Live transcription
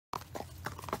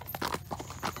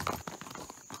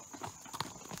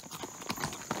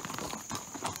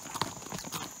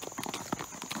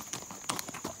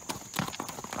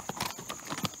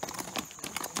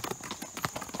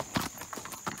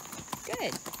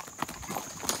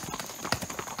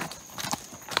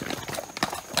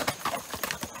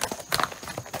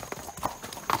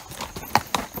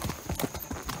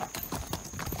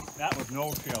that was an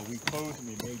old trail. We closed and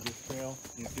we made this trail.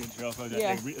 You see the trail, so that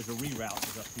Yeah. there's a reroute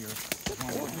is up here.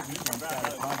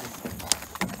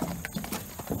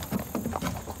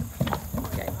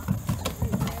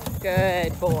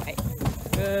 Good boy.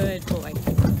 Good boy.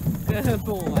 Good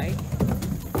boy.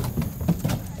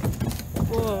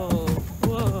 Whoa,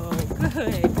 whoa,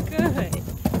 good, good.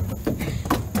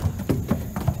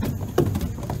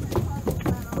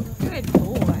 Good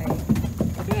boy.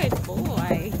 Good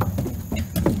boy.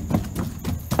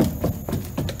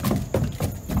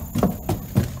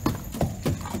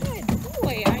 Good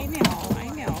boy, I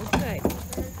know, good.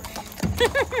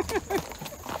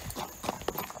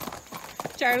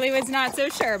 Charlie was not so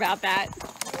sure about that.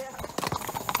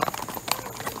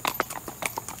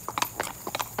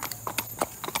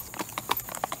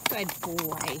 Good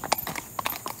boy.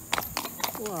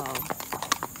 Whoa.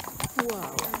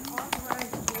 Whoa.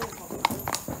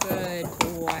 Good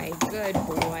boy. Good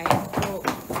boy. Oh.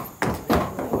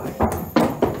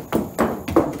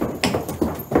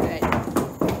 Good.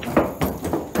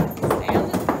 Stay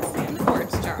on the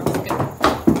boards, Charles. Good.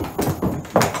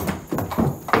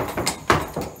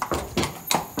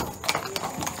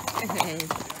 Good.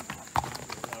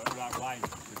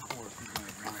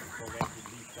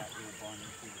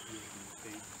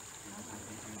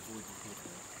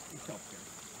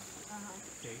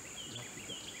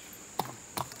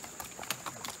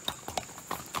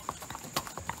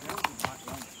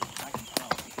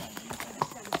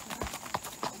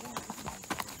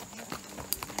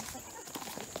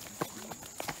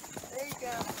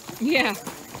 Yeah.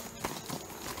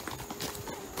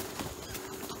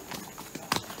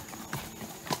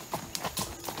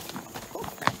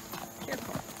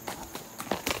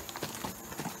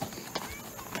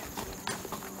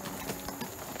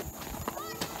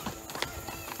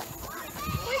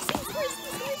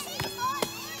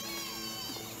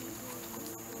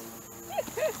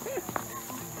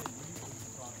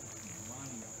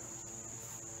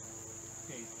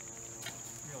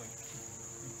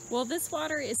 Well, this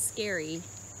water is scary.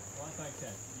 Well, like I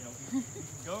said, you know, you can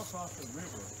go across the river,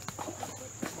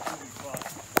 but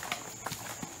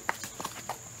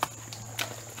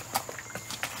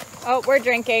Oh, we're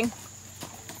drinking.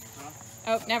 Huh?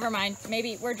 Oh, never mind.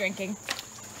 Maybe we're drinking.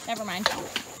 Never mind.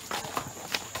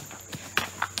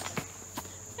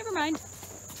 Never mind.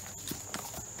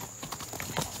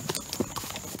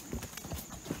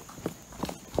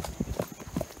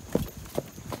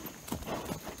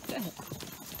 Good.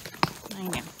 I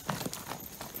know.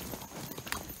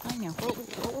 I know.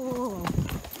 Oh,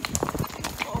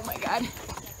 oh my God.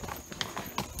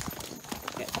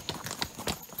 Good.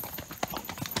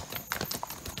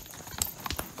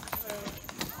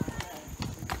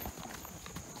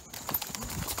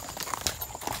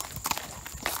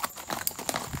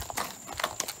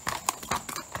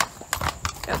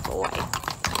 Good boy.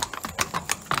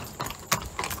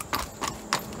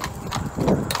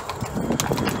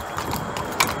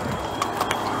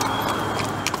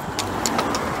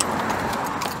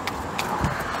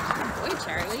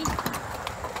 Charlie.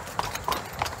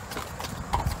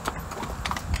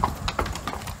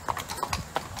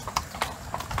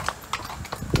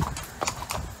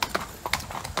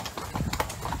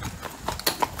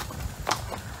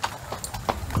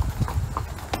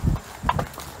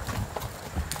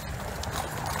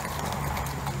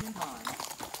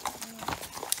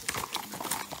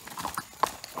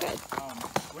 Good.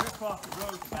 we're across the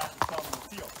road to back to Sawmill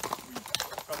Field.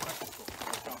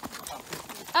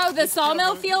 Oh, the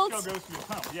sawmill fields? This trail goes through the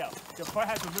tunnel, yeah. The part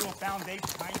has a little foundation,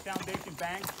 tiny foundation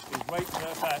bank, is right to the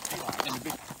other side of the line. And the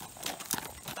big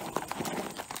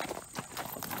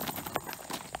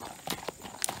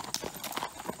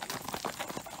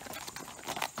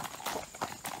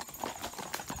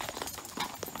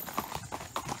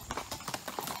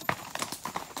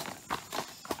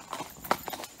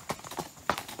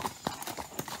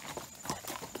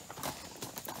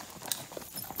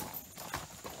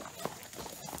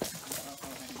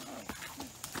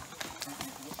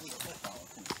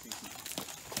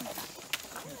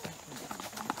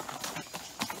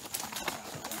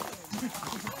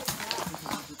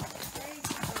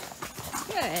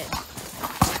Good.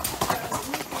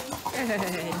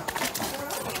 Good.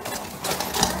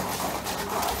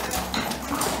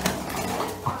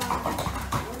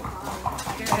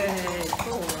 Good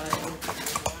boy.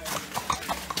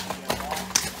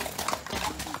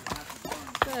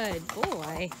 Good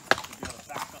boy.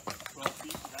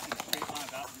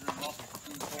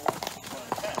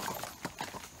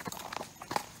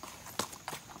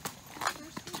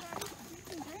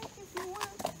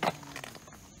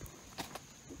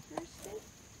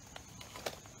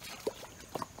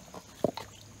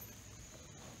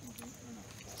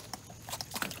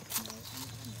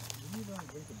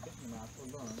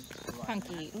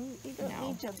 Punky, You don't no.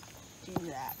 need to do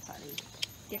that, buddy.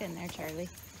 Get in there, Charlie.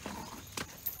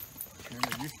 And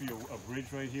there used to be a bridge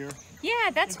right here. Yeah,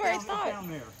 that's where I It's thought. down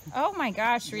there. Oh my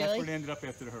gosh, That's really? where it ended up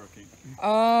after the hurricane.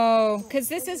 Oh, because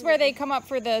this is where they come up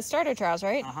for the starter trials,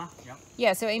 right? Uh-huh, yep.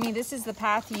 Yeah, so Amy, this is the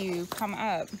path you come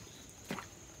up.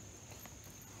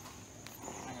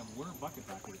 I have water bucket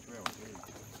back to the trail.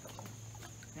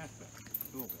 Yes, back.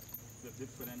 A little bit. Does this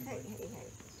put anybody? Hey.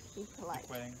 Be polite.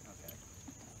 Sweating? Okay.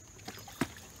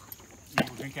 You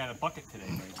will drink out of a bucket today,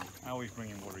 maybe. I always bring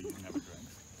in water you never drink.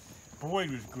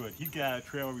 Boyd was good. He'd get out of the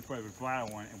trailer before he would fly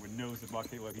one and would nose the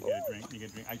bucket, let me get a drink. You get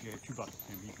a drink. I get 2 buckets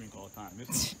and he'd drink all the time.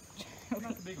 This one,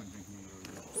 not the big one drinking really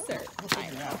good. Sir, We'll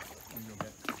figure it out when you'll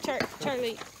get.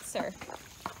 Charlie, sir.